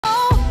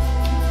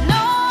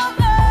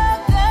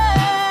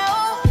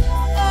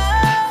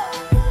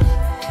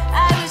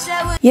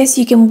Yes,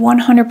 you can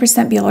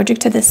 100% be allergic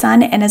to the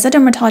sun, and as a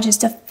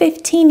dermatologist of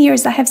 15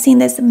 years, I have seen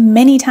this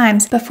many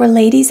times. But for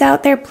ladies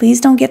out there, please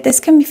don't get this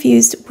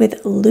confused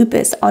with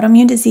lupus,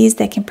 autoimmune disease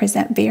that can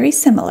present very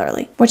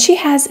similarly. What she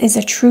has is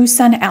a true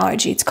sun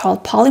allergy. It's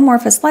called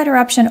Polymorphous Light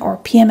Eruption, or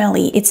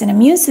PMLE. It's an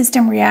immune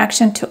system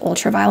reaction to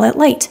ultraviolet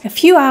light. A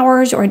few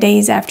hours or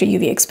days after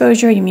UV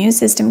exposure, your immune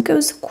system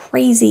goes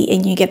crazy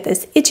and you get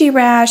this itchy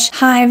rash,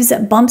 hives,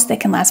 bumps that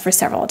can last for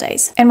several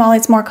days. And while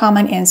it's more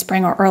common in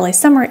spring or early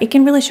summer, it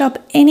can really show up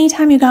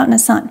anytime you go out in the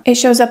sun. It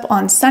shows up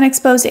on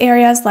sun-exposed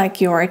areas like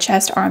your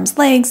chest, arms,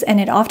 legs, and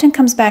it often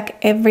comes back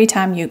every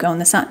time you go in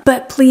the sun.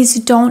 But please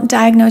don't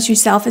diagnose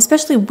yourself,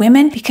 especially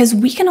women, because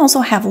we can also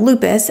have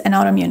lupus, an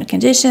autoimmune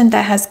condition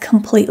that has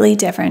completely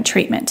different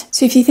treatment.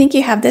 So if you think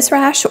you have this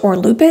rash or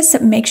lupus,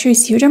 make sure you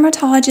see your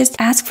dermatologist,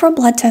 ask for a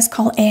blood test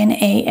called ANA,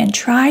 and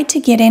try to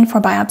get in for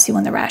biopsy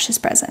when the rash is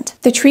present.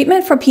 The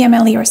treatment for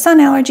PMLE or sun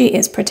allergy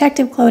is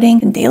protective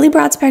clothing, daily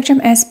broad spectrum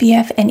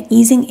SPF, and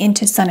easing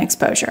into sun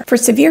exposure. For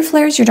severe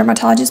flares, your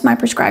dermatologist might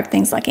prescribe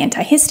things like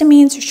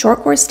antihistamines, short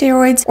course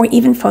steroids, or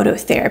even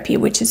phototherapy,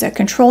 which is a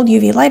controlled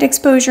UV light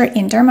exposure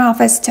in derm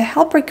office to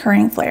help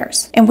recurring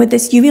flares. And with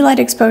this UV light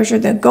exposure,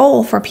 the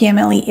goal for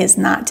PMLE is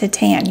not to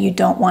tan. You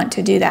don't want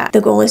to do that.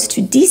 The goal is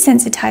to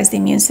desensitize the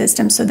immune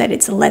system so that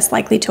it's less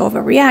likely to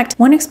overreact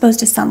when exposed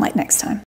to sunlight next time.